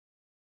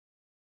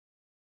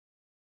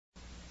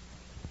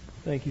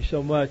Thank you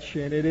so much,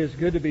 and it is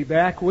good to be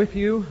back with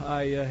you.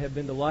 I have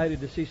been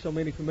delighted to see so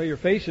many familiar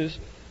faces,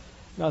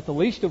 not the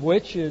least of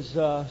which is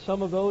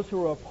some of those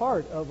who are a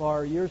part of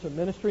our years of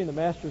ministry in the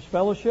Master's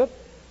Fellowship.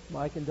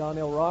 Mike and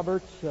Donnell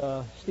Roberts.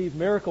 Steve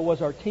Miracle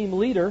was our team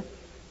leader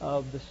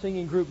of the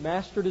singing group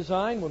Master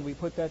Design when we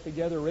put that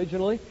together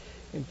originally.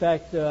 In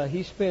fact,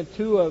 he spent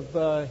 2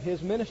 of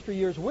his ministry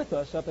years with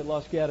us up at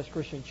Los Gatos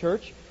Christian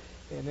Church,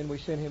 and then we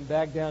sent him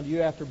back down to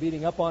you after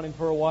beating up on him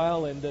for a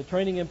while and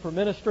training him for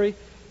ministry.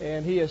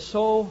 And he is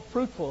so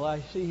fruitful. I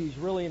see he's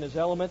really in his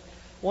element.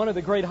 One of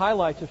the great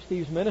highlights of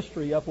Steve's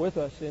ministry up with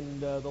us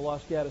in the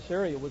Los Gatos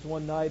area was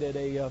one night at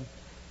a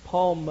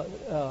Palm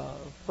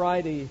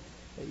Friday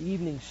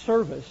evening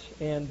service,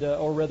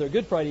 or rather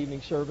Good Friday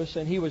evening service,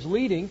 and he was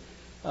leading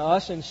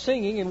us in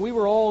singing, and we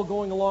were all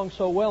going along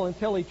so well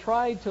until he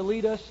tried to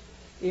lead us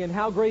in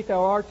How Great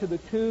Thou Art to the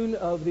tune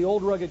of the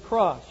Old Rugged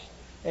Cross.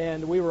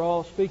 And we were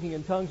all speaking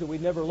in tongues that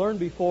we'd never learned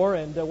before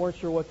and weren't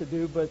sure what to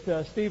do.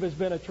 But Steve has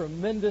been a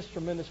tremendous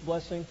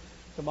blessing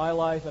to my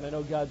life, and I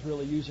know God's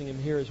really using him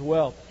here as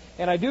well.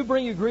 And I do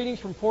bring you greetings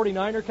from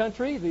 49er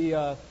country,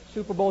 the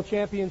Super Bowl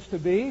champions to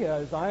be,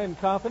 as I am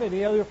confident.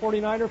 Any other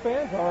 49er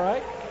fans? All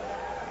right.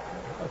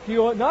 A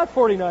few not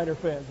 49er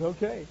fans.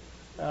 Okay.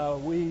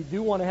 We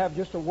do want to have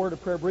just a word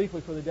of prayer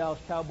briefly for the Dallas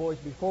Cowboys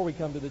before we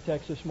come to the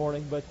text this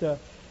morning. But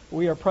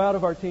we are proud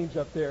of our teams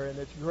up there, and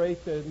it's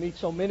great to meet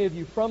so many of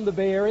you from the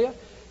Bay Area.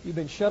 You've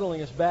been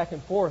shuttling us back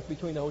and forth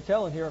between the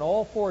hotel and here, and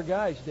all 4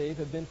 guys, Dave,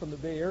 have been from the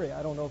Bay Area.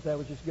 I don't know if that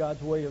was just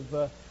God's way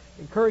of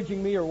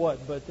encouraging me or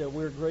what, but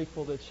we're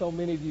grateful that so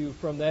many of you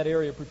from that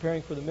area are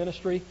preparing for the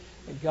ministry,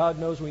 and God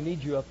knows we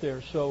need you up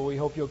there, so we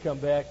hope you'll come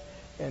back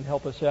and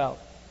help us out.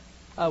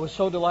 I was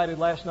so delighted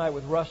last night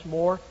with Russ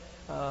Moore.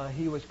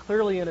 He was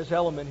clearly in his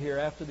element here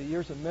after the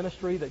years of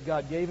ministry that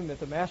God gave him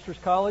at the Master's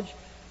College.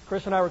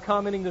 Chris and I were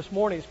commenting this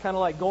morning, it's kind of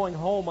like going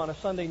home on a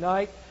Sunday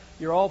night.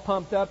 You're all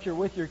pumped up, you're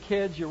with your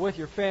kids, you're with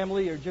your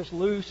family, you're just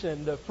loose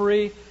and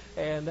free.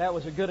 And that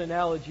was a good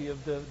analogy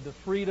of the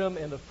freedom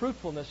and the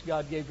fruitfulness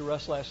God gave to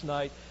us last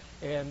night.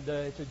 And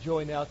it's a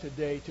joy now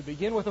today to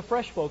begin with a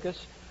fresh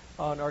focus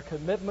on our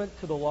commitment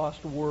to the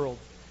lost world.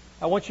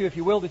 I want you, if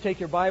you will, to take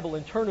your Bible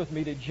and turn with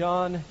me to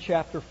John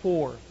chapter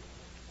 4.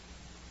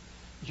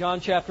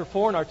 John chapter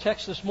 4, and our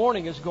text this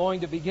morning is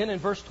going to begin in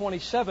verse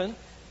 27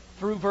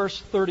 through verse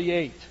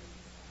 38.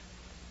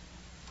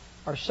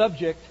 Our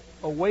subject,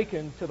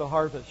 Awaken to the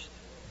Harvest.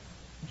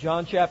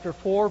 John chapter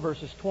 4,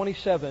 verses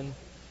 27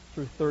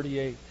 through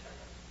 38.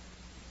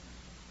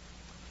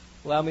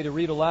 Allow me to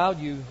read aloud.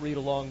 You read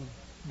along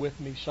with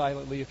me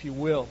silently, if you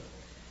will.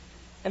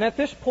 And at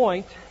this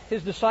point,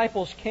 his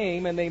disciples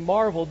came, and they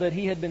marveled that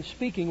he had been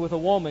speaking with a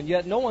woman.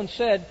 Yet no one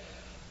said,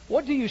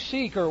 "What do you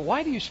seek?" or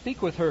 "Why do you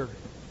speak with her?"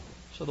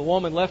 So the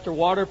woman left her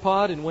water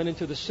pot and went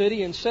into the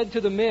city and said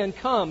to the men,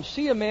 "Come,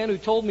 see a man who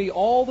told me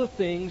all the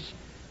things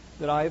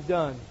that I have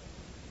done.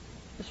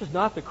 This is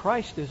not the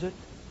Christ, is it?"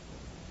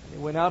 They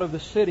went out of the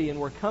city and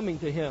were coming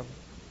to him.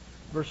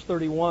 Verse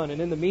 31, and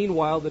in the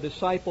meanwhile the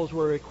disciples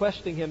were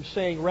requesting him,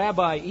 saying,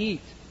 "Rabbi,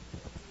 eat."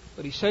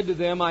 But he said to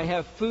them, "I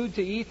have food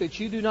to eat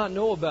that you do not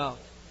know about."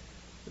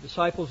 The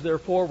disciples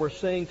therefore were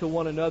saying to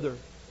one another,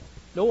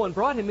 "No one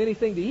brought him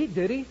anything to eat,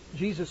 did he?"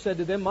 Jesus said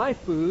to them, "My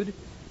food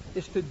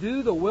is to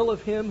do the will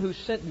of him who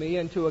sent me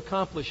and to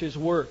accomplish his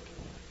work.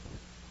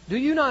 Do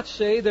you not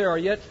say there are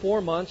yet 4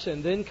 months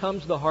and then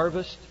comes the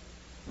harvest?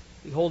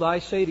 Behold, I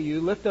say to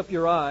you, lift up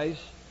your eyes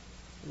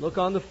and look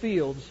on the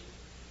fields,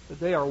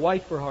 that they are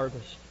white for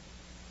harvest.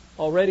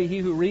 Already he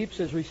who reaps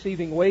is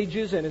receiving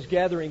wages and is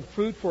gathering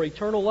fruit for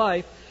eternal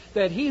life,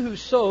 that he who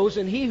sows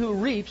and he who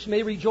reaps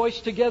may rejoice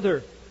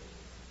together.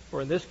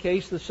 For in this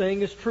case the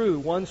saying is true,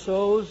 one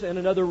sows and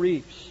another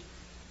reaps.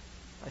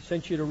 I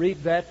sent you to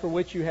reap that for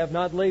which you have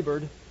not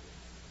labored.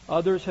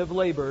 Others have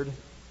labored,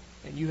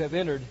 and you have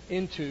entered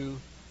into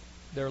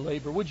their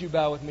labor." Would you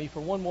bow with me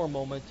for one more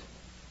moment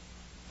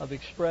of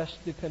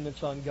expressed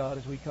dependence on God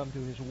as we come to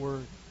His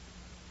Word?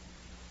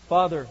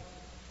 Father,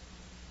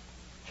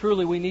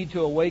 truly we need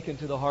to awaken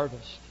to the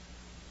harvest.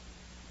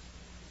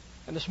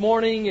 And this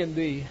morning, in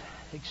the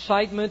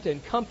excitement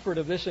and comfort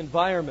of this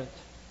environment,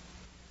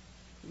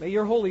 may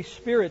your Holy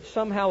Spirit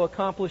somehow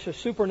accomplish a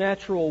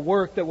supernatural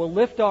work that will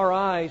lift our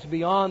eyes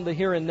beyond the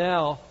here and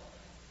now,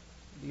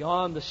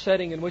 beyond the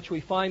setting in which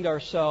we find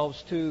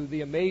ourselves, to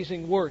the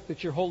amazing work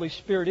that your Holy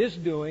Spirit is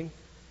doing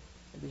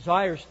and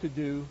desires to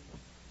do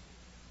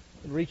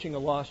in reaching a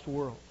lost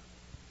world.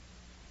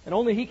 And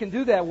only He can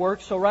do that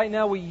work, so right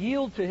now we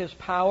yield to His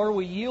power,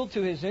 we yield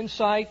to His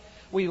insight,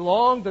 we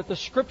long that the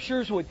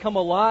Scriptures would come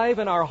alive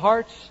in our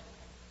hearts,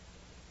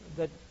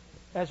 that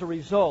as a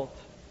result,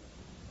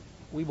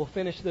 we will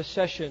finish this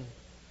session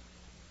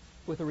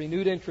with a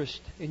renewed interest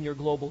in your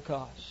global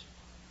cause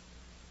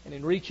and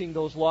in reaching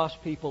those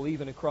lost people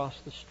even across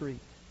the street.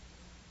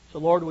 So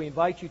Lord, we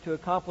invite you to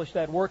accomplish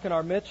that work in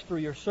our midst through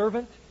your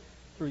servant,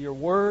 through your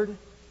word,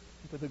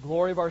 and to the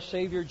glory of our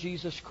Savior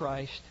Jesus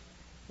Christ.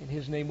 In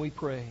His name we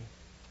pray.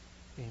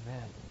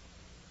 Amen.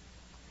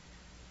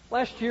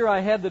 Last year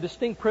I had the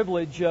distinct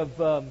privilege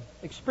of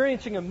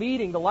experiencing a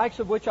meeting, the likes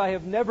of which I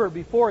have never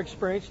before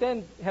experienced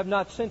and have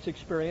not since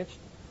experienced.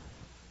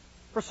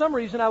 For some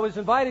reason I was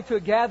invited to a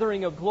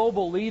gathering of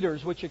global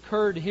leaders which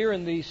occurred here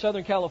in the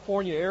Southern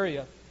California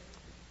area.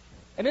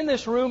 And in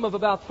this room of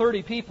about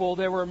 30 people,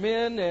 there were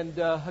men and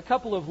a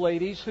couple of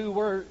ladies who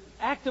were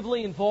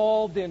actively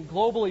involved in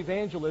global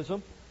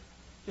evangelism.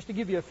 Just to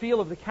give you a feel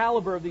of the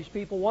caliber of these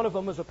people, one of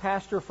them was a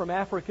pastor from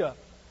Africa,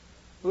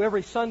 who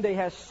every Sunday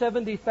has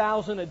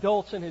 70,000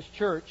 adults in his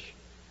church,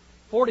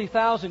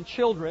 40,000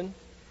 children.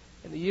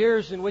 In the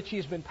years in which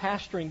he's been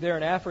pastoring there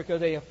in Africa,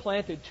 they have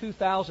planted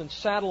 2,000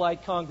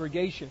 satellite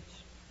congregations.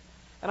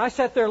 And I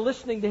sat there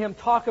listening to him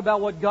talk about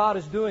what God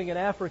is doing in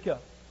Africa.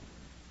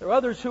 There are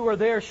others who are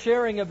there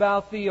sharing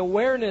about the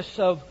awareness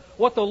of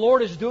what the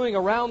Lord is doing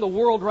around the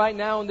world right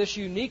now in this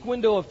unique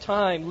window of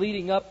time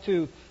leading up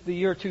to the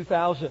year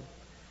 2000.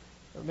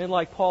 There are men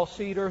like Paul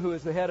Cedar, who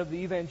is the head of the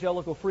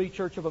Evangelical Free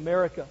Church of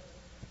America,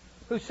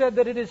 who said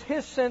that it is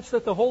his sense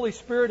that the Holy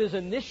Spirit is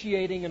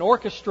initiating and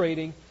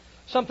orchestrating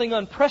something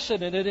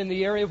unprecedented in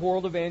the area of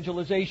world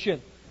evangelization.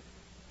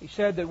 He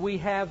said that we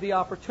have the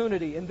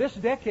opportunity in this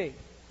decade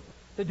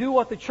to do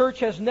what the church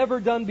has never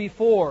done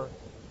before.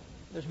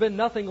 There's been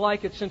nothing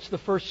like it since the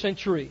first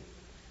century.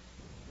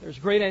 There's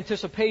great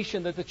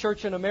anticipation that the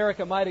church in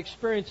America might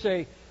experience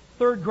a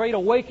third great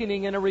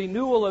awakening and a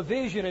renewal of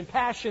vision and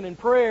passion and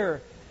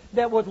prayer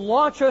that would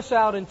launch us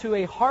out into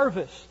a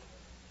harvest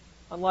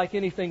unlike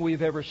anything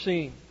we've ever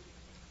seen.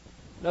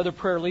 Another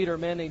prayer leader, a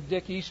man named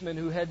Dick Eastman,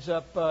 who heads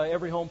up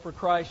Every Home for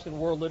Christ and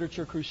World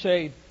Literature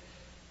Crusade,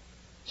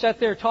 sat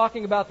there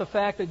talking about the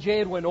fact that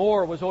J. Edwin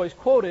Orr was always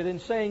quoted in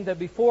saying that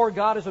before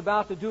God is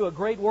about to do a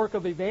great work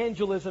of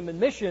evangelism and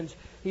missions,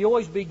 He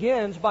always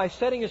begins by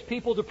setting His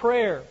people to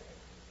prayer.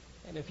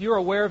 And if you're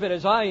aware of it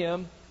as I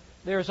am,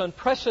 there's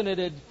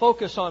unprecedented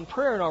focus on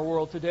prayer in our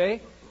world today.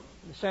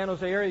 In the San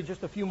Jose area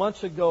just a few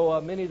months ago,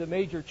 many of the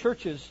major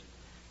churches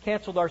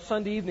canceled our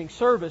Sunday evening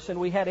service, and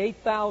we had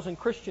 8,000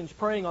 Christians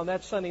praying on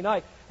that Sunday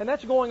night. And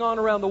that's going on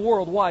around the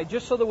world. Why?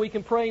 Just so that we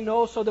can pray?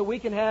 No, so that we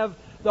can have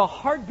the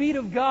heartbeat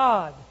of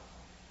God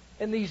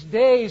in these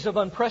days of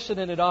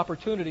unprecedented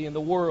opportunity in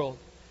the world.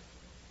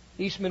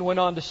 Eastman went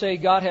on to say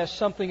God has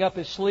something up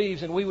His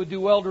sleeves, and we would do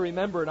well to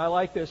remember, and I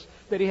like this,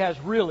 that He has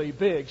really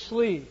big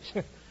sleeves.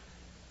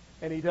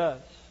 And He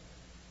does.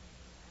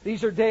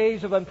 These are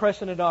days of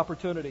unprecedented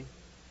opportunity.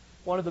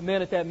 One of the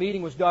men at that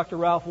meeting was Dr.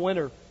 Ralph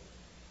Winter,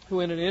 who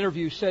in an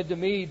interview said to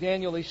me,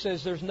 Daniel, he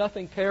says, there's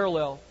nothing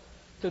parallel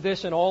to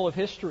this in all of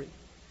history.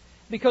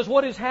 Because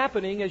what is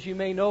happening, as you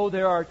may know,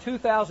 there are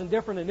 2,000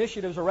 different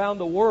initiatives around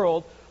the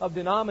world of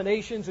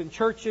denominations and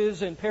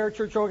churches and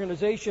parachurch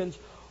organizations,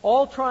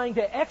 all trying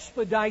to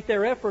expedite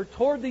their effort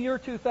toward the year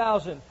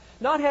 2000,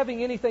 not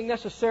having anything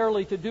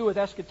necessarily to do with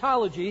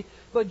eschatology,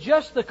 but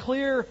just the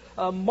clear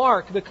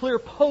mark, the clear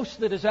post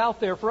that is out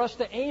there for us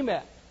to aim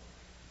at.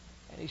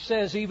 And he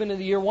says even in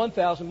the year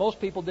 1000,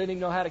 most people didn't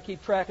even know how to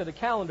keep track of the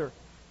calendar.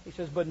 He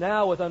says, but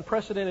now with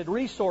unprecedented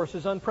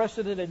resources,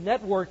 unprecedented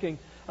networking,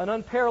 an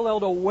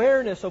unparalleled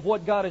awareness of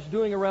what God is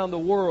doing around the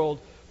world,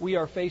 we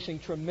are facing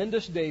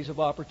tremendous days of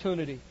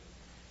opportunity.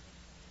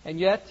 And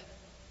yet,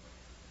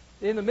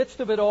 in the midst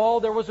of it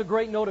all, there was a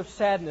great note of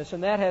sadness,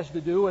 and that has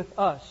to do with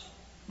us,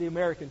 the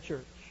American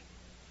church.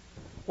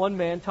 One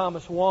man,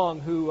 Thomas Wong,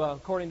 who,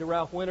 according to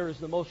Ralph Winter, is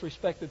the most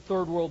respected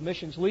third world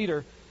missions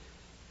leader,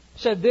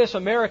 said this: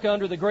 America,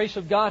 under the grace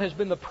of God, has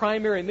been the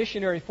primary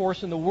missionary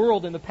force in the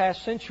world in the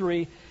past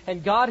century,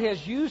 and God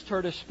has used her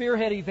to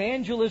spearhead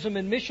evangelism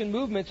and mission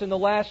movements in the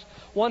last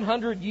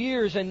 100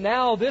 years. And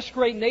now this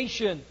great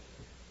nation,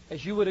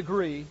 as you would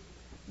agree,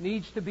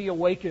 needs to be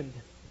awakened.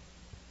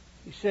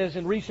 He says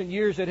in recent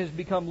years it has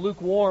become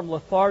lukewarm,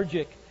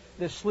 lethargic.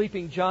 This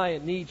sleeping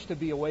giant needs to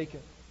be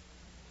awakened.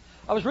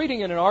 I was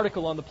reading in an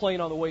article on the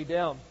plane on the way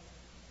down,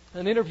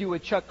 an interview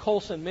with Chuck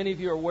Colson. Many of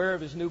you are aware of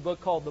his new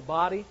book called The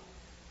Body.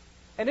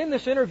 And in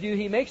this interview,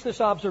 he makes this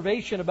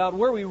observation about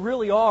where we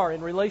really are in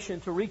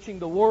relation to reaching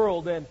the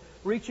world and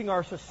reaching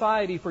our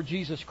society for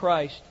Jesus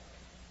Christ.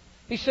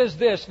 He says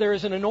this: there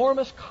is an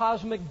enormous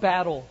cosmic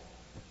battle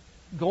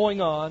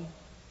going on.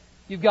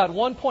 You've got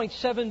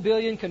 1.7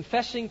 billion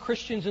confessing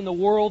Christians in the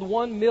world,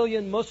 1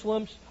 billion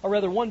Muslims,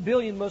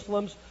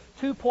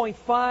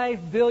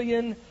 2.5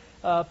 billion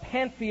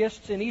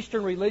pantheists in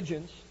Eastern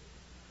religions.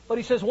 But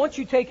he says once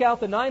you take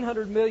out the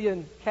 900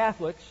 million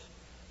Catholics,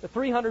 the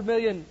 300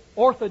 million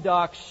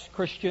Orthodox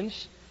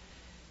Christians,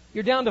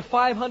 you're down to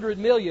 500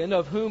 million,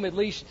 of whom at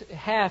least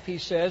half, he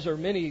says, or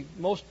many,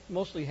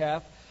 mostly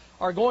half,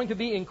 are going to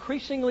be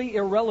increasingly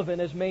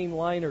irrelevant as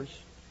mainliners.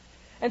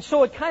 And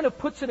so it kind of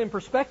puts it in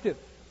perspective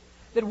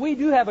that we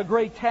do have a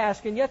great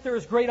task, and yet there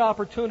is great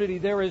opportunity,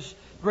 there is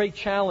great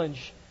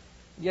challenge.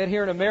 Yet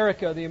here in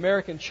America, the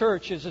American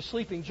church is a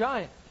sleeping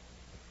giant.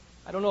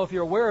 I don't know if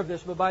you're aware of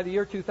this, but by the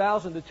year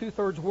 2000, the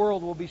two-thirds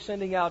world will be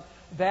sending out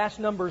vast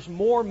numbers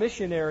more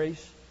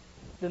missionaries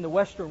than the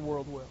Western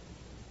world will.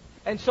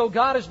 And so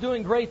God is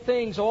doing great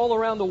things all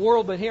around the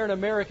world, but here in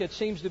America it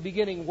seems to be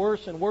getting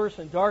worse and worse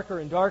and darker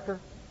and darker.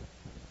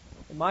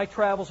 In my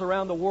travels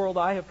around the world,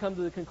 I have come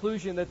to the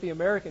conclusion that the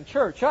American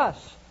church,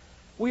 us,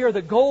 we are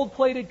the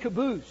gold-plated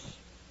caboose.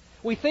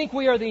 We think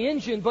we are the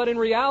engine, but in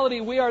reality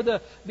we are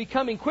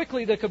becoming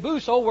quickly the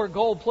caboose. Oh, we're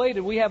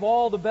gold-plated. We have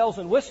all the bells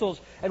and whistles,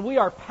 and we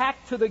are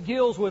packed to the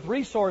gills with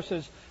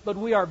resources, but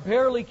we are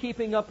barely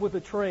keeping up with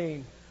the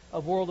train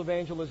of world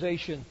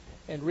evangelization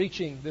and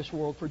reaching this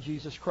world for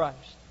Jesus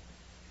Christ.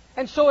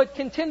 And so it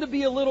can tend to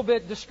be a little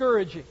bit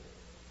discouraging.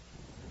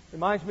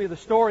 Reminds me of the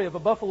story of a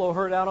buffalo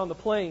herd out on the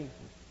plain.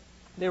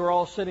 They were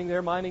all sitting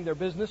there minding their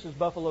business as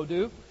buffalo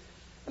do.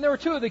 And there were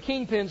two of the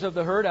kingpins of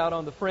the herd out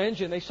on the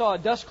fringe, and they saw a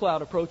dust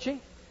cloud approaching.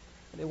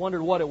 And they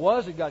wondered what it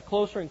was. It got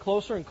closer and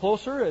closer and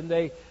closer, and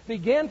they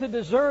began to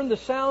discern the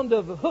sound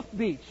of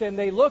hoofbeats. And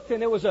they looked,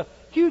 and it was a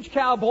huge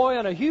cowboy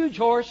on a huge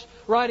horse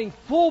riding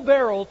full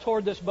barrel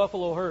toward this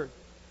buffalo herd.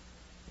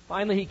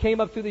 Finally, he came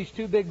up to these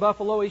two big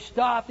buffalo. He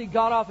stopped. He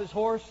got off his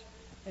horse,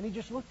 and he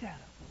just looked at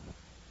them.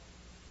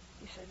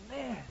 He said,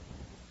 "Man,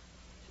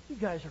 you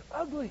guys are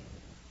ugly."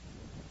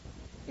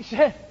 He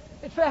said,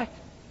 "In fact,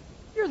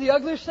 you're the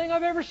ugliest thing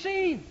I've ever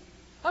seen.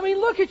 I mean,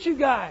 look at you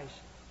guys.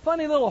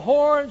 Funny little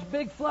horns,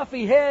 big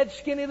fluffy heads,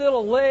 skinny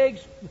little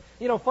legs,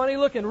 funny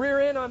looking rear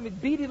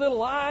end, beady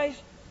little eyes.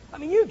 I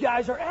mean, you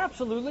guys are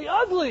absolutely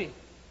ugly."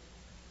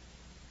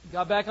 He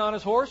got back on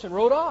his horse and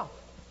rode off.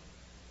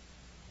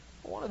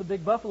 One of the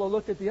big buffalo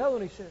looked at the other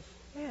and he says,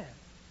 "Man,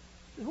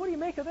 what do you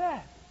make of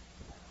that?"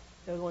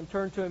 The other one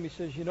turned to him. He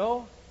says, he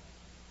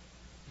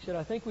said,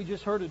 "I think we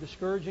just heard a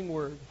discouraging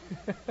word."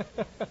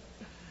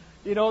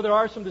 There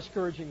are some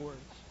discouraging words.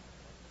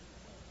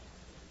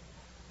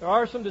 There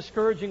are some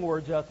discouraging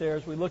words out there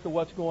as we look at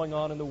what's going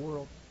on in the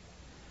world.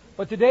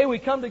 But today we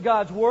come to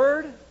God's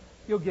Word.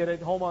 You'll get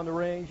it, home on the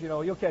range,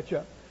 you'll catch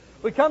up.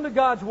 We come to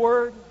God's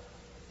Word,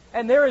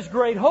 and there is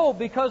great hope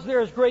because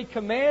there is great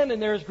command and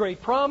there is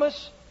great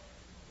promise.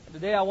 And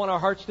today I want our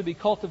hearts to be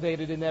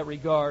cultivated in that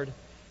regard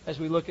as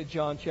we look at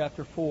John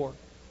chapter 4.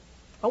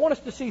 I want us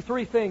to see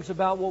three things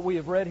about what we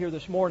have read here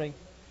this morning.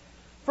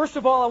 First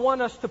of all, I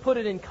want us to put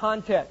it in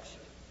context.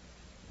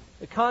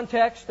 The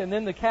context and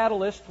then the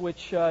catalyst,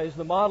 which is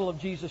the model of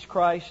Jesus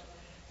Christ,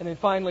 and then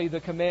finally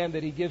the command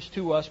that He gives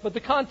to us. But the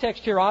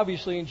context here,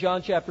 obviously, in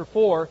John chapter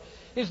 4,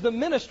 is the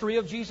ministry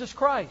of Jesus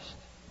Christ.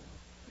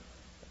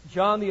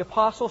 John the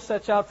Apostle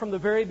sets out from the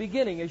very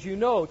beginning, as you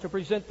know, to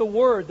present the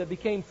Word that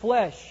became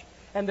flesh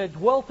and that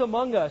dwelt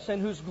among us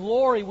and whose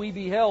glory we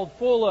beheld,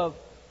 full of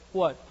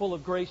what? Full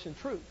of grace and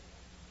truth.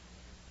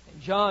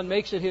 And John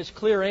makes it his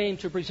clear aim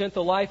to present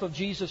the life of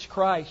Jesus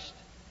Christ.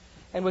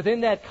 And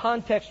within that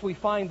context we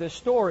find this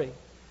story.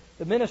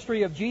 The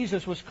ministry of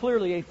Jesus was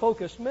clearly a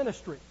focused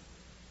ministry.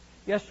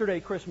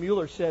 Yesterday, Chris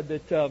Mueller said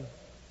that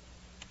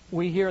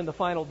we here in the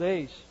final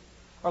days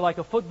are like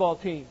a football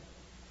team.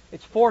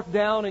 It's fourth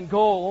down and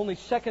goal, only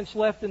seconds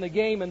left in the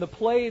game, and the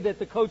play that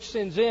the coach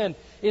sends in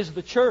is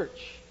the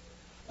church.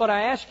 But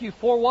I ask you,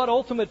 for what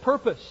ultimate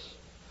purpose?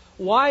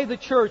 Why the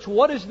church?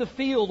 What is the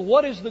field?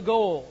 What is the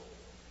goal?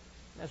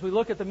 As we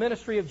look at the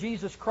ministry of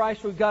Jesus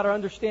Christ, we've got to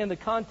understand the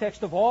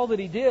context of all that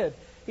He did.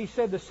 He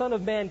said the Son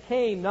of Man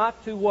came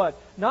not to what?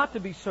 Not to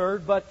be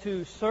served, but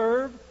to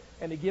serve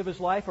and to give His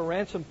life a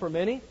ransom for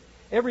many.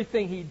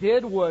 Everything He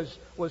did was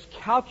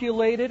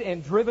calculated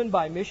and driven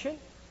by mission.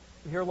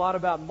 We hear a lot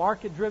about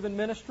market-driven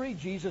ministry.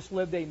 Jesus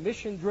lived a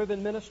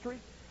mission-driven ministry.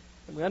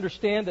 And we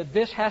understand that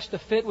this has to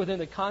fit within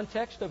the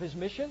context of His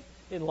mission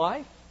in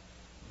life.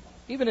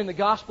 Even in the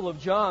Gospel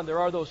of John, there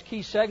are those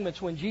key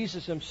segments when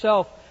Jesus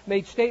Himself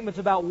made statements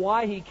about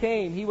why He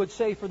came. He would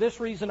say, "For this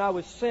reason I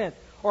was sent,"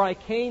 or "I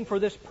came for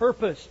this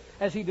purpose,"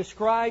 as He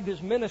described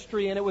His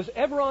ministry, and it was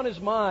ever on His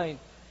mind.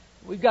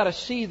 We've got to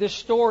see this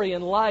story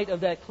in light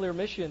of that clear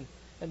mission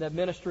and that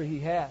ministry He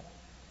had.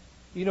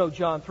 You know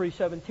John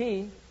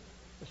 3:17,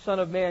 the Son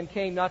of Man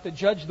came not to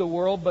judge the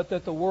world, but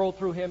that the world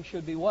through Him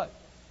should be what?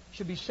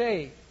 Should be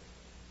saved.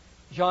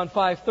 John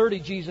 5:30,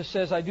 Jesus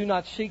says, "I do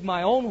not seek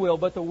my own will,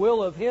 but the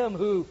will of Him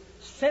who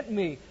sent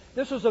me."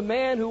 This was a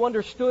man who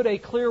understood a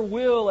clear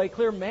will, a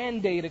clear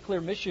mandate, a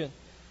clear mission.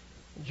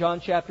 In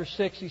John chapter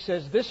 6, He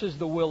says, "This is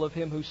the will of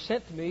Him who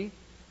sent me,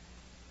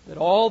 that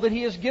all that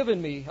He has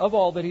given me, of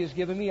all that He has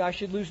given me, I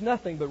should lose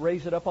nothing, but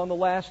raise it up on the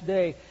last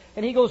day."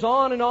 And He goes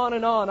on and on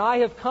and on. "I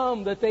have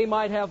come that they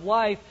might have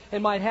life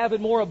and might have it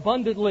more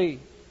abundantly."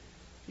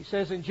 He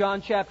says in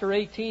John chapter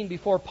 18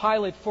 before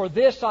Pilate, "For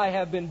this I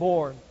have been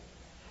born,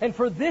 and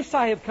for this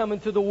I have come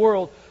into the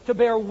world, to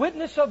bear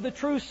witness of the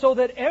truth, so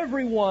that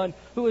everyone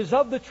who is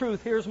of the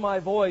truth hears my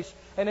voice."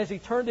 And as He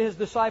turned to His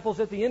disciples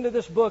at the end of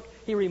this book,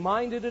 He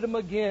reminded them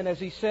again as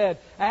He said,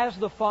 "As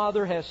the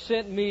Father has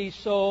sent me,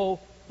 so,"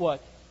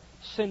 what?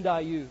 "Send I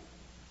you."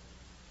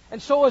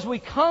 And so as we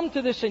come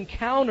to this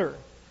encounter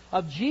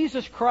of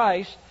Jesus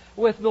Christ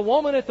with the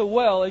woman at the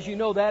well, as you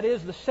know, that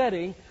is the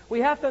setting, we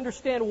have to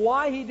understand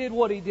why He did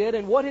what He did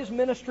and what His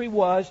ministry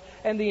was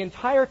and the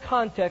entire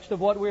context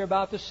of what we're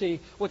about to see,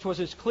 which was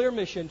His clear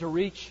mission to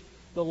reach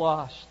the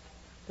lost,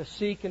 to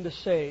seek and to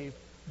save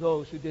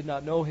those who did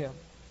not know Him.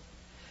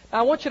 Now,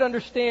 I want you to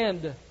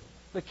understand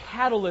the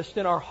catalyst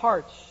in our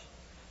hearts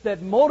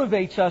that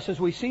motivates us as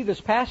we see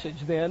this passage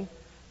then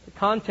The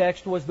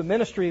context was the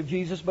ministry of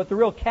Jesus, but the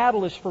real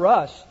catalyst for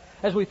us,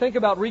 as we think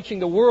about reaching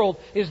the world,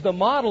 is the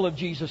model of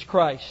Jesus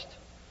Christ.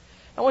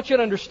 I want you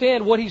to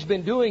understand what He's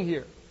been doing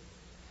here.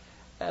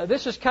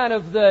 This is kind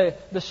of the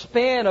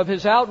span of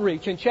His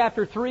outreach. In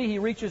chapter 3, He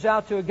reaches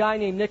out to a guy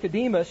named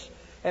Nicodemus,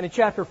 and in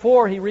chapter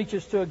 4, He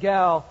reaches to a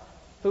gal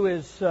who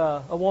is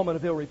a woman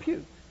of ill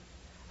repute.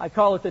 I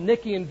call it the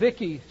Nicky and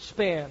Vicky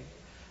span.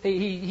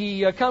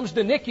 He comes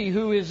to Nicky,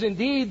 who is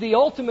indeed the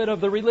ultimate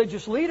of the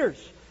religious leaders.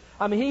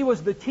 I mean, he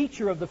was the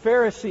teacher of the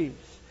Pharisees.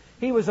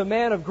 He was a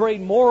man of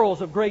great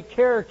morals, of great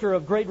character,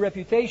 of great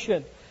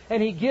reputation.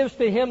 And he gives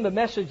to him the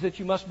message that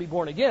you must be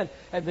born again.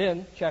 And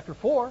then, chapter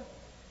 4,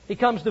 he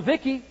comes to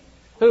Vicky,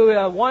 who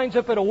winds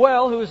up at a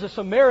well, who is a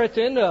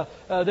Samaritan.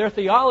 Their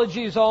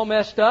theology is all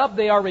messed up.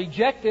 They are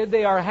rejected.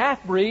 They are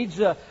half-breeds.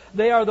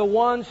 They are the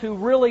ones who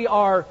really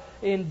are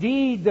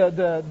indeed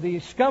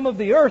the scum of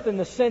the earth in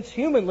the sense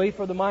humanly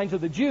for the minds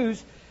of the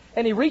Jews.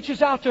 And he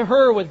reaches out to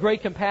her with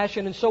great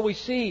compassion. And so we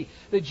see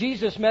that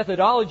Jesus'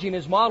 methodology and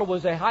His model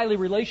was a highly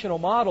relational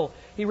model.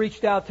 He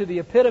reached out to the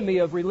epitome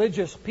of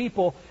religious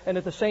people, and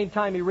at the same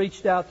time He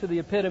reached out to the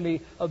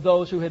epitome of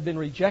those who had been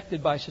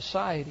rejected by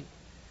society.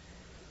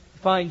 We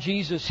find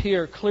Jesus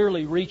here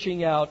clearly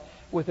reaching out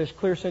with this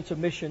clear sense of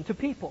mission to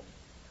people.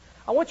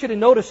 I want you to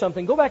notice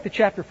something. Go back to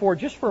chapter 4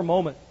 just for a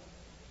moment.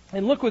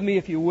 And look with me,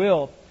 if you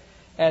will,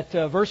 at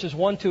verses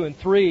 1, 2, and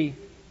 3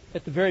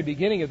 at the very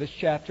beginning of this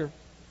chapter,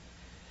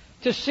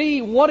 to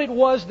see what it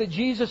was that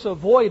Jesus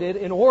avoided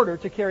in order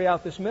to carry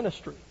out this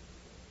ministry.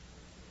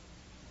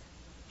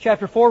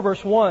 Chapter 4,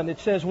 verse 1, it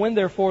says, "When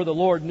therefore the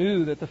Lord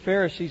knew that the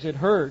Pharisees had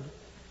heard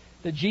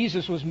that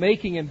Jesus was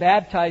making and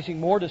baptizing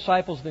more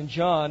disciples than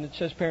John," it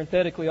says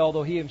parenthetically,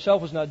 although He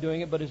Himself was not doing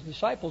it, but His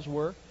disciples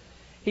were,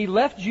 "He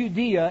left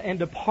Judea and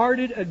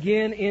departed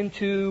again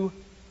into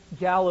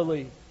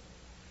Galilee."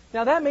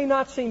 Now that may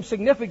not seem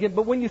significant,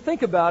 but when you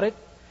think about it,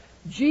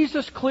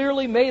 Jesus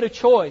clearly made a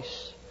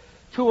choice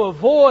to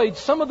avoid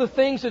some of the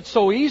things that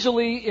so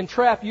easily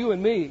entrap you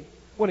and me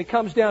when it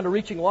comes down to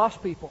reaching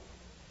lost people.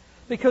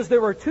 Because there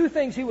were two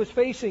things He was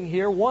facing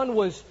here. One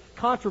was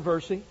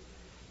controversy,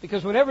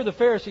 because whenever the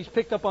Pharisees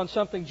picked up on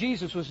something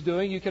Jesus was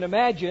doing, you can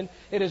imagine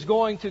it is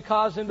going to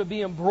cause them to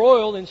be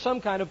embroiled in some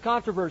kind of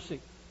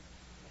controversy.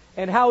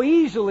 And how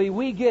easily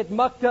we get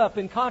mucked up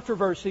in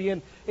controversy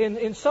and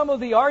in some of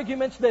the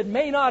arguments that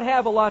may not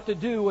have a lot to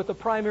do with the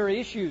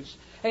primary issues.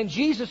 And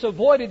Jesus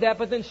avoided that,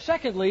 but then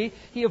secondly,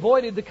 He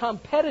avoided the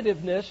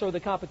competitiveness or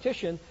the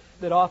competition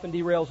that often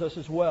derails us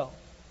as well.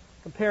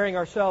 Comparing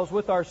ourselves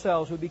with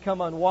ourselves, we become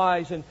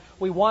unwise, and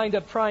we wind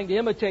up trying to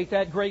imitate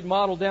that great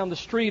model down the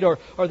street or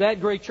that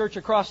great church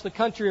across the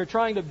country, or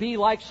trying to be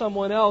like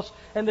someone else.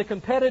 And the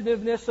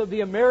competitiveness of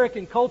the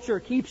American culture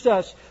keeps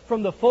us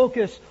from the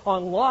focus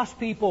on lost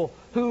people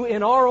who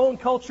in our own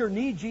culture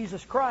need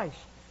Jesus Christ.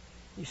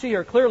 You see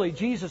here clearly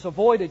Jesus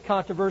avoided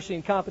controversy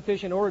and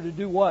competition in order to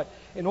do what?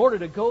 In order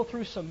to go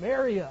through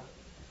Samaria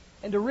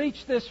and to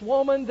reach this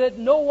woman that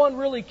no one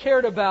really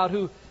cared about,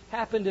 who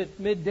happened at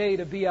midday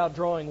to be out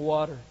drawing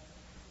water.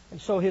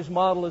 And so His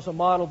model is a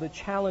model that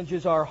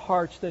challenges our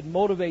hearts, that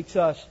motivates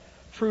us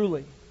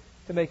truly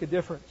to make a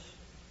difference.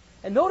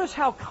 And notice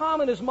how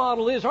common His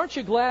model is. Aren't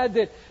you glad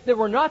that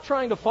we're not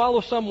trying to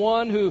follow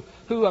someone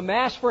who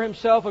amassed for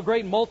himself a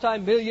great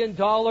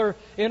multi-million-dollar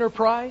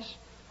enterprise?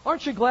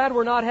 Aren't you glad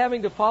we're not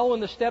having to follow in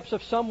the steps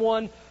of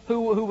someone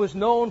who was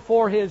known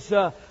for his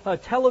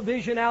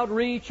television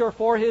outreach or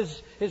for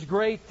his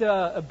great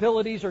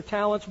abilities or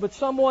talents, but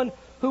someone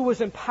who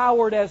was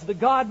empowered as the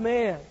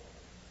God-man,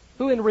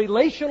 who in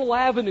relational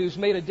avenues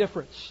made a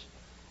difference?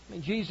 I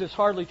mean, Jesus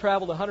hardly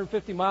traveled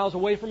 150 miles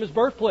away from His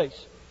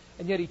birthplace,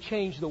 and yet He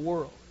changed the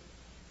world.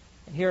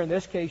 And here in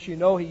this case, you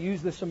know, He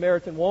used the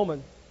Samaritan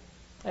woman,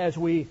 as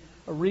we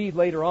read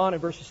later on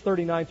in verses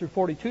 39 through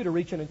 42, to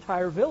reach an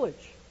entire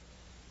village.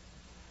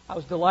 I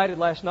was delighted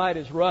last night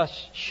as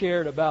Russ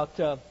shared about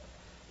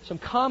some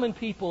common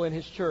people in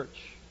his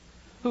church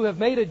who have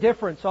made a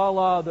difference, a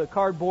la the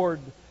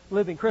cardboard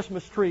living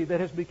Christmas tree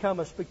that has become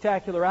a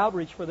spectacular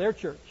outreach for their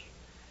church.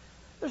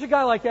 There's a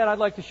guy like that I'd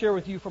like to share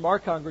with you from our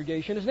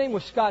congregation. His name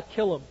was Scott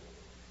Killam.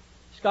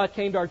 Scott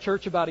came to our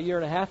church about a year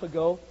and a half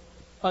ago,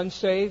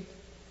 unsaved,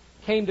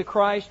 came to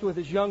Christ with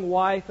his young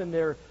wife and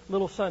their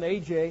little son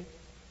AJ,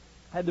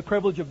 had the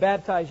privilege of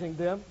baptizing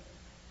them.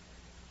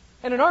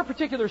 And in our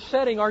particular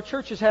setting, our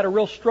church has had a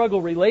real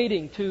struggle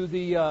relating to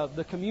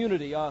the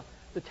community.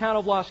 The town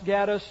of Los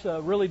Gatos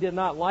really did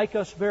not like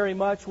us very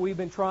much. We've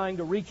been trying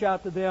to reach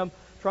out to them,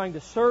 trying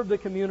to serve the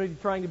community,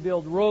 trying to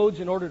build roads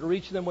in order to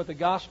reach them with the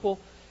gospel.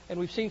 And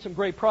we've seen some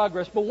great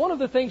progress. But one of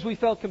the things we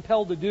felt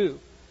compelled to do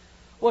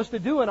was to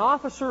do an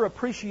officer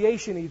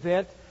appreciation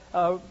event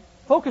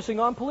focusing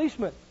on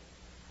policemen.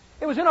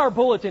 It was in our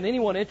bulletin.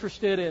 Anyone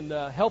interested in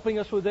helping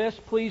us with this,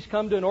 please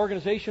come to an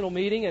organizational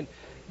meeting. And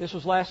this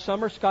was last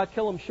summer. Scott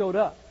Killam showed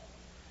up.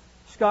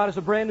 Scott, as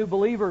a brand new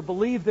believer,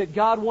 believed that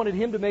God wanted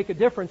him to make a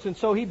difference, and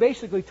so he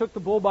basically took the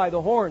bull by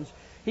the horns.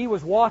 He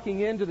was walking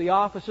into the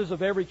offices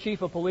of every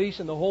chief of police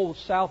in the whole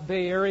South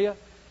Bay area. I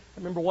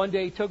remember one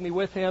day he took me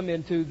with him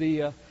into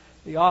the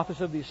the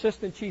office of the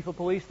Assistant Chief of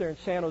Police there in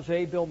San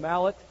Jose, Bill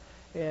Mallett.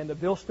 And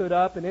Bill stood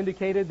up and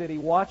indicated that he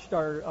watched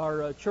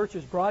our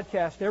church's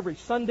broadcast every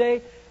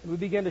Sunday. And we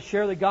began to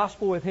share the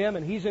gospel with him,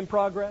 and he's in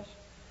progress.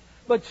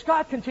 But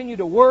Scott continued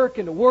to work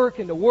and to work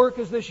and to work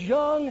as this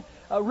young,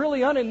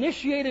 really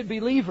uninitiated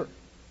believer.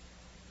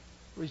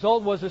 The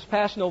result was this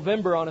past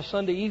November on a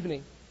Sunday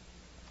evening,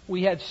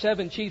 we had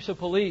 7 chiefs of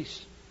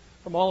police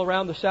from all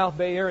around the South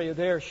Bay area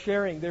there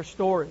sharing their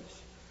stories.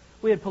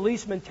 We had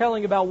policemen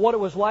telling about what it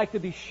was like to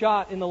be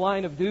shot in the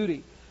line of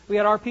duty. We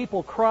had our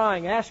people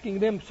crying, asking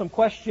them some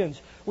questions.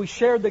 We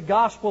shared the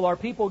gospel. Our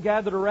people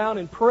gathered around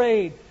and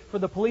prayed for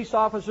the police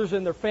officers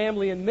and their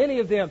family, and many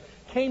of them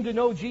came to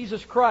know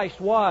Jesus Christ.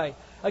 Why?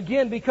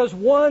 Again, because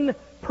one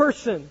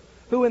person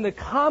who in the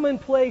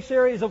commonplace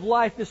areas of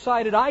life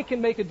decided, I can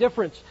make a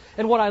difference.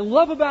 And what I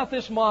love about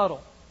this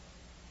model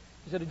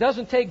is that it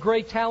doesn't take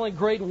great talent,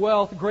 great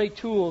wealth, great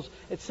tools.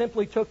 It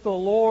simply took the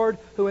Lord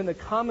who in the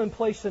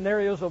commonplace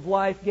scenarios of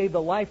life gave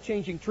the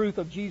life-changing truth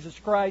of Jesus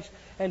Christ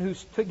and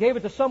who gave it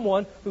to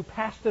someone who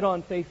passed it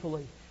on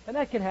faithfully. And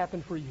that can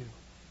happen for you.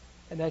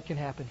 And that can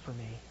happen for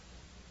me.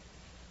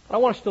 I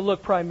want us to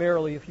look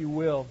primarily, if you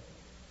will,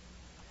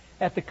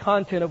 at the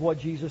content of what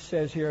Jesus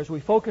says here as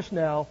we focus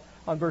now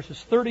on verses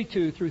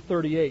 32 through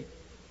 38.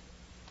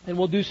 And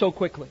we'll do so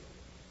quickly.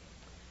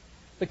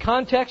 The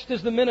context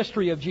is the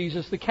ministry of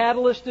Jesus. The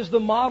catalyst is the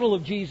model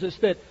of Jesus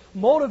that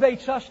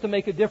motivates us to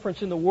make a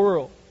difference in the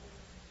world.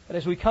 And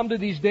as we come to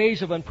these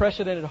days of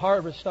unprecedented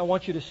harvest, I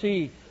want you to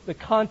see the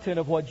content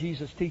of what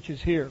Jesus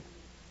teaches here.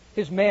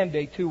 His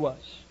mandate to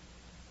us.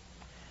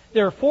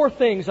 There are 4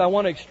 things I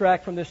want to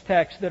extract from this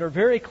text that are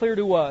very clear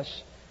to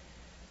us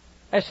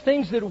as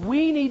things that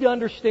we need to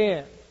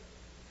understand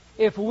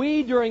if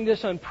we, during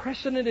this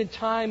unprecedented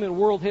time in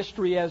world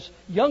history as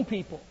young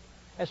people,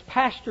 as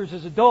pastors,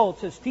 as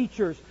adults, as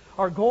teachers,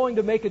 are going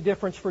to make a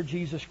difference for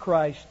Jesus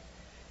Christ.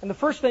 And the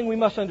first thing we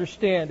must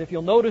understand, if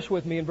you'll notice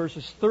with me in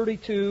verses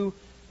 32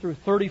 through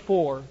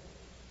 34,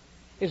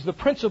 is the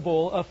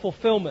principle of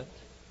fulfillment.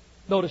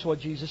 Notice what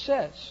Jesus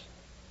says.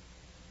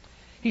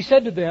 He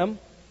said to them,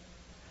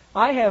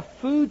 I have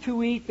food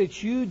to eat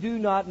that you do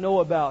not know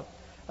about.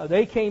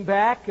 They came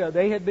back.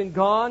 They had been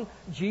gone.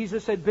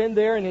 Jesus had been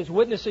there in His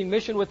witnessing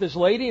mission with this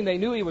lady, and they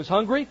knew He was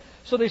hungry.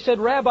 So they said,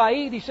 Rabbi,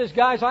 eat. He says,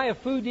 guys, I have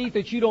food to eat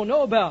that you don't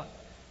know about.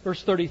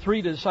 Verse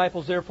 33, the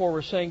disciples therefore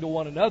were saying to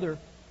one another,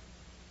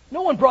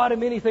 no one brought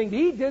Him anything to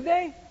eat, did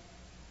they?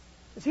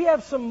 Does He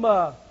have some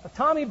a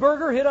Tommy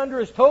burger hid under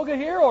His toga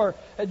here? Or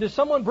does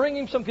someone bring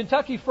Him some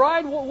Kentucky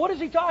Fried? What is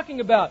He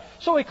talking about?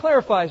 So He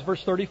clarifies,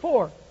 verse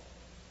 34.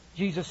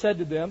 Jesus said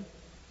to them,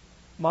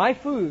 my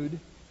food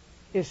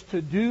is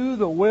to do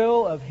the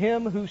will of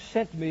Him who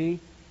sent me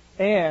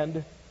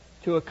and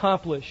to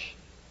accomplish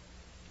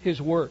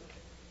His work.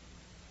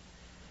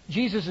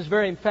 Jesus is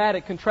very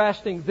emphatic,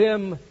 contrasting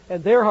them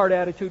and their heart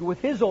attitude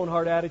with His own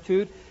heart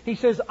attitude. He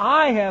says,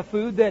 I have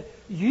food that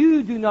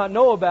you do not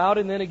know about.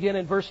 And then again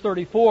in verse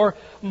 34,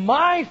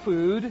 my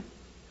food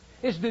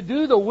is to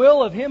do the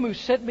will of Him who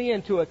sent me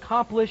and to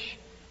accomplish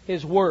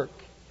His work.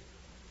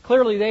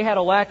 Clearly, they had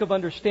a lack of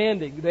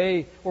understanding.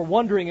 They were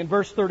wondering in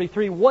verse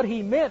 33 what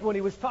He meant when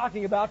He was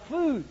talking about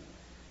food.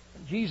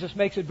 Jesus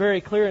makes it very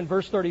clear in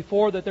verse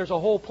 34 that there's a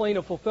whole plane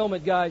of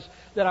fulfillment, guys,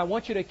 that I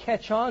want you to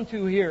catch on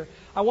to here.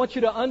 I want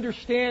you to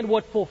understand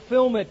what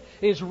fulfillment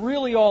is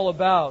really all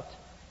about.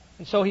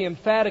 And so He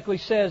emphatically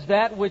says,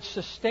 that which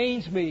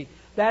sustains me,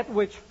 that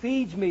which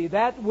feeds me,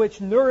 that which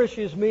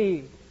nourishes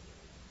me,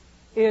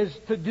 is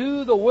to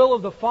do the will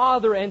of the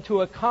Father and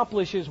to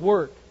accomplish His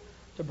work,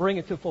 to bring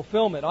it to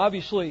fulfillment.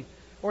 Obviously,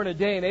 we're in a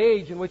day and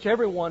age in which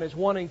everyone is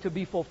wanting to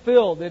be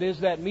fulfilled. It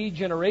is that me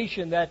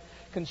generation, that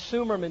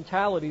consumer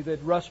mentality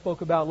that Russ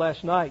spoke about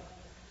last night.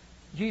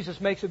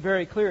 Jesus makes it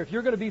very clear. If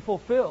you're going to be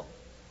fulfilled,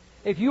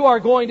 if you are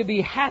going to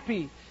be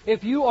happy,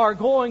 if you are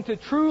going to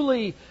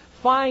truly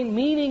find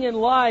meaning in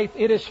life,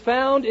 it is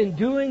found in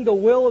doing the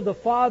will of the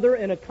Father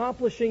and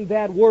accomplishing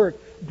that work,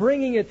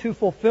 bringing it to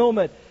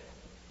fulfillment.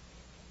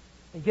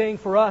 And gang,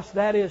 for us,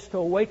 that is to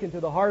awaken to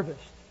the harvest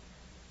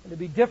and to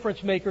be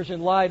difference makers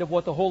in light of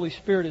what the Holy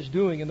Spirit is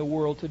doing in the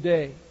world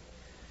today.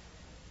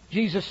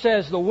 Jesus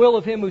says, the will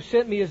of Him who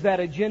sent me is that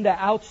agenda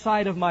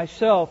outside of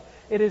myself.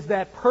 It is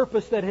that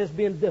purpose that has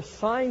been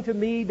assigned to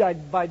me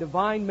by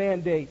divine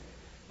mandate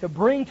to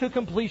bring to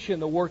completion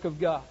the work of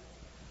God.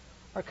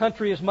 Our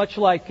country is much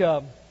like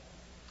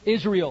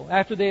Israel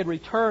after they had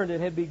returned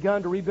and had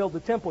begun to rebuild the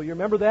temple. You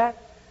remember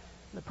that?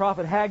 The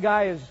prophet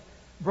Haggai is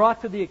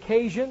brought to the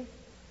occasion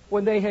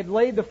when they had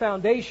laid the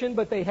foundation,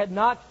 but they had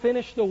not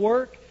finished the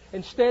work.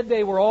 Instead,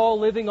 they were all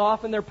living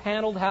off in their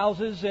paneled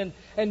houses, and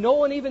no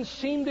one even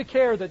seemed to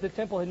care that the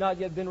temple had not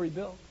yet been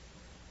rebuilt.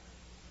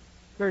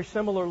 Very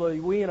similarly,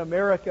 we in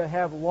America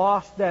have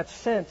lost that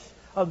sense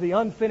of the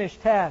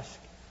unfinished task.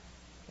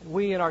 And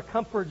we in our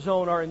comfort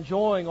zone are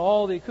enjoying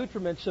all the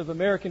accoutrements of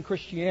American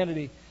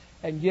Christianity,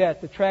 and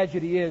yet the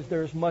tragedy is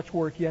there is much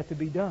work yet to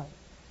be done.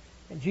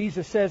 And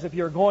Jesus says if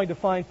you're going to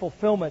find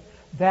fulfillment,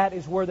 that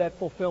is where that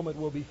fulfillment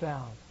will be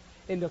found.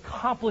 in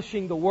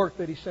accomplishing the work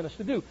that He sent us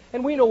to do.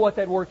 And we know what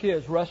that work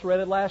is. Russ read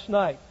it last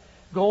night.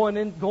 Going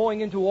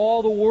into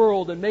all the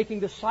world and making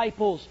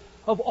disciples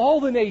of all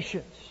the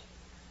nations.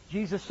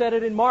 Jesus said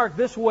it in Mark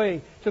this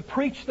way, to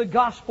preach the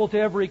gospel to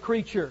every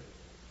creature.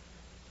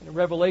 And in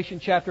Revelation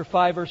chapter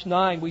 5, verse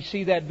 9, we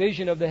see that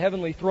vision of the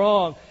heavenly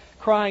throng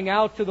crying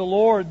out to the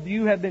Lord,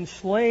 "You have been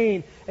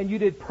slain, and you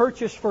did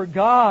purchase for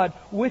God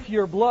with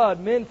your blood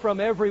men from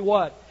every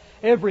what?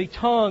 Every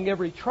tongue,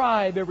 every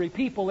tribe, every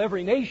people,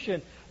 every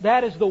nation."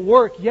 That is the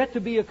work yet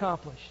to be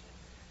accomplished.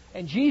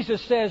 And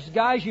Jesus says,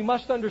 guys, you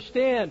must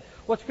understand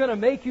what's going to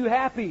make you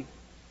happy.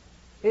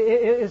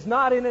 It's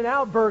not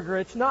In-N-Out Burger.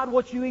 It's not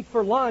what you eat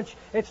for lunch.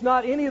 It's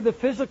not any of the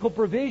physical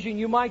provision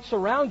you might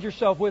surround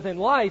yourself with in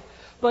life.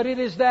 But it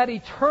is that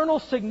eternal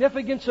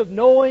significance of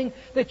knowing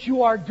that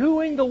you are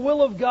doing the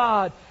will of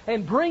God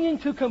and bringing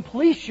to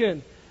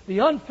completion the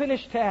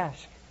unfinished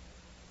task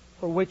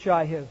for which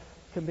I have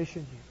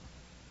commissioned you.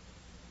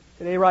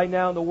 Today, right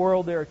now in the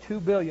world, there are 2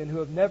 billion who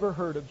have never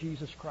heard of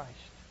Jesus Christ.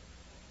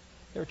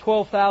 There are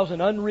 12,000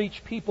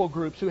 unreached people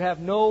groups who have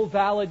no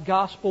valid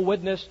gospel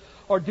witness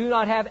or do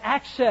not have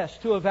access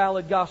to a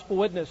valid gospel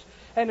witness.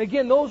 And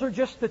again, those are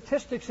just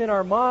statistics in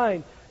our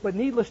mind, but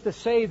needless to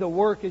say, the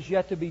work is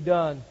yet to be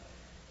done.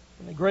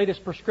 And the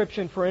greatest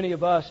prescription for any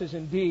of us is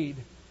indeed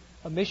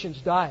a missions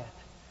diet,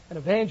 an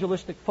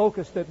evangelistic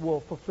focus that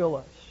will fulfill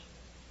us.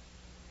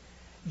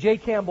 J.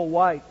 Campbell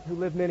White, who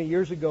lived many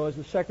years ago as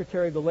the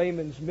secretary of the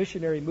Layman's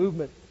Missionary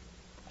Movement,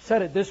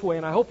 said it this way,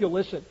 and I hope you'll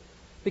listen,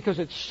 because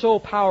it so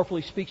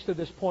powerfully speaks to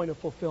this point of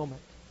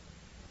fulfillment.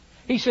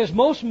 He says,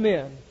 most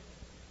men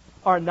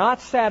are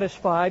not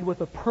satisfied with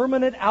the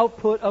permanent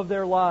output of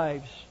their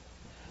lives.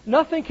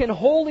 Nothing can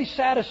wholly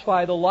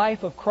satisfy the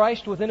life of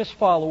Christ within His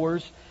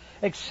followers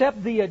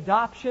except the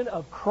adoption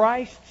of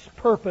Christ's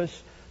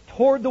purpose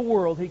toward the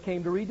world He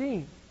came to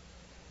redeem.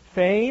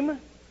 Fame,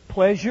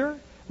 pleasure,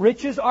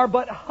 riches are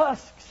but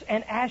husks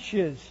and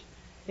ashes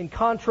in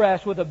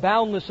contrast with the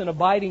boundless and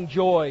abiding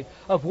joy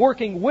of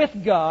working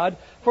with God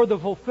for the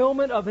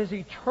fulfillment of His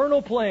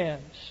eternal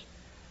plans.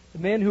 The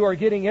men who are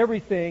getting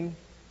everything,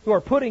 who are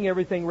putting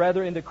everything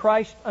rather into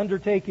Christ's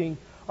undertaking,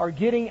 are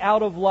getting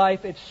out of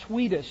life its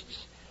sweetest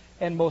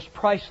and most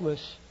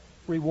priceless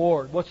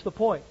reward. What's the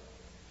point?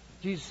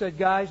 Jesus said,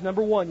 guys,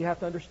 number one, you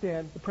have to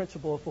understand the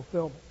principle of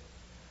fulfillment.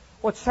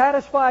 What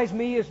satisfies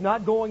me is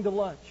not going to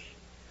lunch.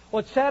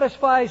 What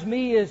satisfies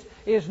me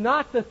is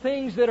not the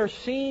things that are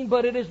seen,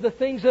 but it is the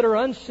things that are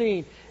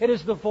unseen. It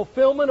is the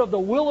fulfillment of the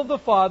will of the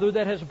Father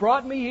that has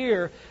brought me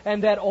here,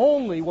 and that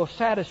only will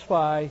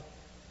satisfy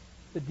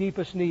the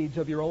deepest needs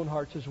of your own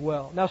hearts as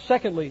well. Now,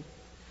 secondly,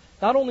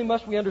 not only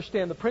must we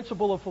understand the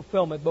principle of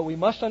fulfillment, but we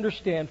must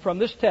understand from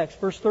this text,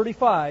 verse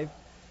 35,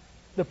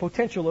 the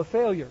potential of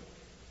failure.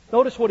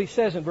 Notice what he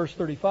says in verse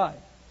 35.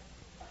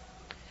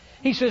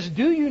 He says,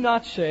 "Do you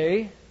not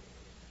say,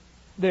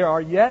 there are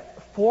yet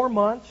 4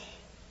 months,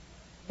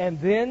 and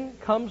then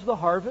comes the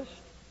harvest?"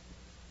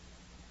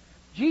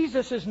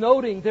 Jesus is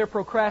noting their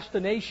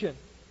procrastination.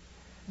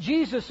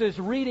 Jesus is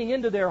reading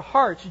into their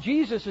hearts.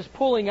 Jesus is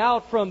pulling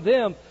out from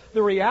them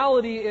the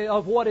reality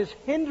of what is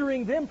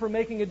hindering them from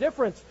making a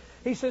difference.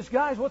 He says,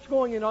 guys, what's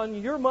going on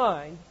in your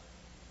mind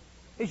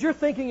is you're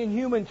thinking in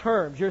human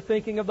terms. You're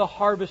thinking of the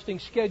harvesting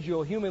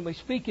schedule, humanly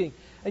speaking.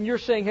 And you're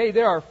saying, hey,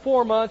 there are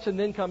 4 months and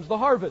then comes the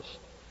harvest.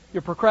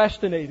 You're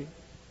procrastinating.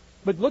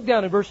 But look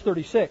down at verse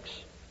 36.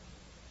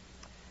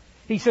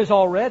 He says,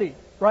 already,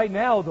 right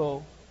now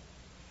though,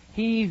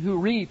 he who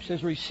reaps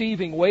is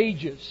receiving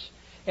wages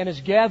and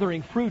is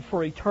gathering fruit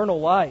for eternal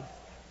life.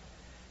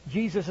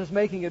 Jesus is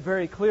making it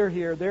very clear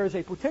here. There is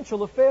a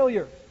potential of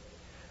failure.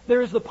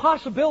 There is the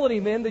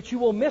possibility, men, that you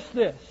will miss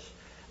this.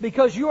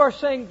 Because you are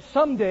saying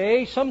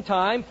someday,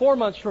 sometime, 4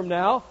 months from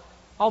now,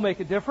 I'll make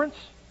a difference.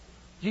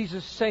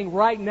 Jesus is saying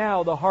right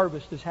now the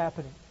harvest is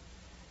happening.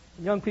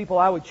 And young people,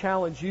 I would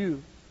challenge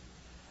you,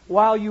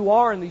 while you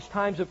are in these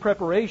times of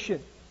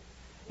preparation,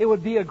 it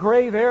would be a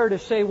grave error to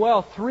say,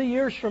 well, 3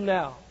 years from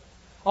now,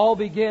 I'll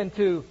begin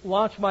to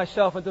launch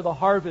myself into the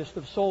harvest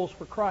of souls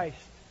for Christ.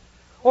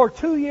 Or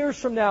 2 years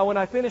from now, when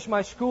I finish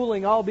my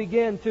schooling, I'll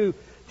begin to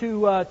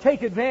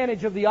take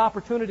advantage of the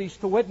opportunities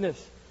to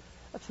witness.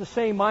 That's the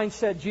same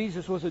mindset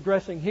Jesus was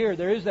addressing here.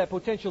 There is that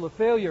potential of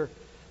failure.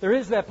 There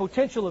is that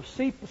potential of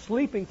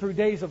sleeping through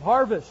days of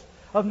harvest,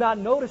 of not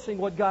noticing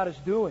what God is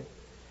doing.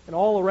 And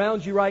all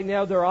around you right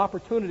now, there are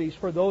opportunities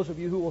for those of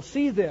you who will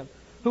see them,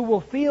 who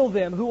will feel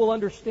them, who will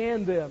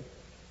understand them.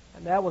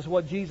 And that was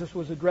what Jesus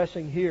was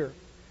addressing here.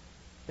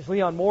 As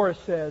Leon Morris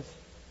says,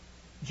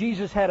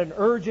 Jesus had an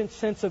urgent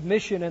sense of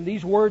mission, and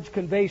these words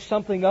convey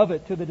something of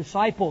it to the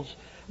disciples.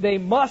 They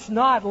must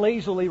not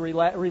lazily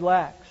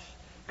relax,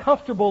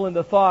 comfortable in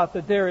the thought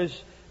that there is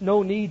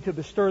no need to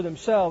bestir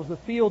themselves. The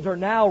fields are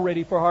now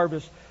ready for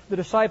harvest. The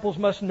disciples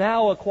must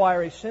now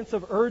acquire a sense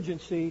of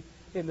urgency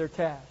in their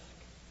task.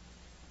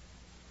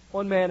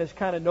 One man has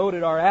kind of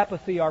noted our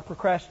apathy, our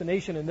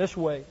procrastination in this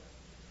way.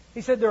 He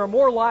said there are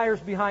more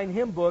liars behind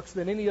hymn books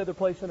than any other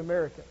place in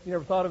America. You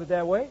never thought of it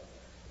that way?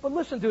 But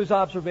listen to his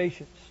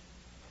observations.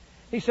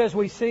 He says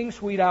we sing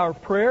Sweet Hour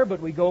of Prayer,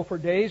 but we go for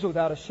days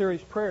without a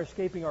serious prayer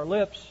escaping our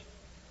lips.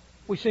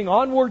 We sing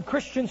Onward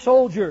Christian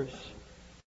Soldiers,